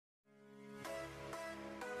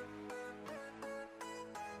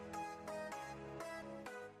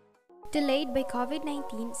Delayed by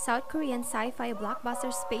COVID-19, South Korean sci-fi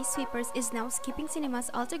blockbuster Space Sweepers is now skipping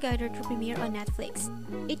cinemas altogether to premiere on Netflix.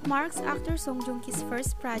 It marks actor Song Joong-ki's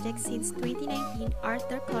first project since 2019,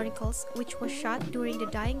 Arthur Chronicles, which was shot during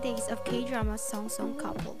the dying days of K-drama Song Song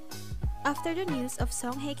couple. After the news of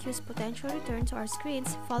Song Hye-kyo's potential return to our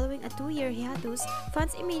screens following a 2-year hiatus,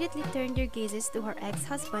 fans immediately turned their gazes to her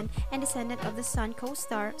ex-husband and Descendants of the Sun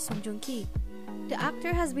co-star Song Joong-ki. The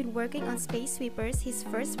actor has been working on Space Sweepers, his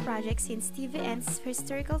first project since TVN's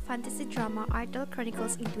historical fantasy drama Arthur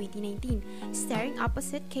Chronicles in 2019, starring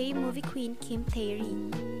opposite K-movie queen Kim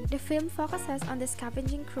Tae-ri. The film focuses on the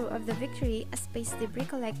scavenging crew of the Victory, a space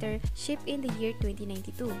debris collector ship in the year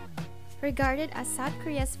 2092. Regarded as South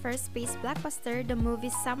Korea's first space blockbuster, the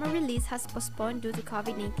movie's summer release has postponed due to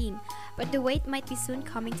COVID-19, but the wait might be soon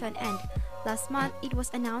coming to an end. Last month, it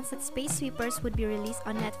was announced that Space Sweepers would be released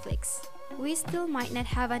on Netflix. We still might not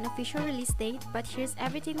have an official release date, but here's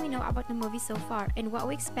everything we know about the movie so far and what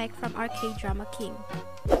we expect from our K-drama king.